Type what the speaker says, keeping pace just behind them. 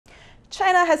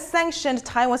China has sanctioned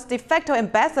Taiwan's de facto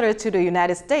ambassador to the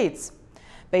United States.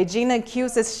 Beijing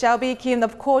accuses Hsiao Bi-khim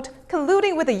of, quote,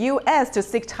 colluding with the U.S. to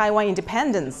seek Taiwan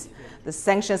independence. The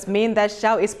sanctions mean that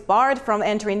Hsiao is barred from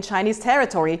entering Chinese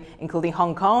territory, including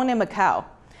Hong Kong and Macau.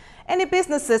 Any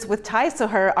businesses with ties to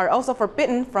her are also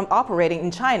forbidden from operating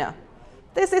in China.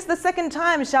 This is the second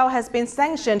time Hsiao has been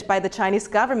sanctioned by the Chinese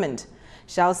government.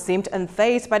 Hsiao seemed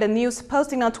unfazed by the news,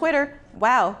 posting on Twitter,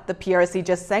 "Wow, the PRC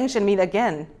just sanctioned me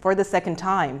again for the second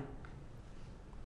time."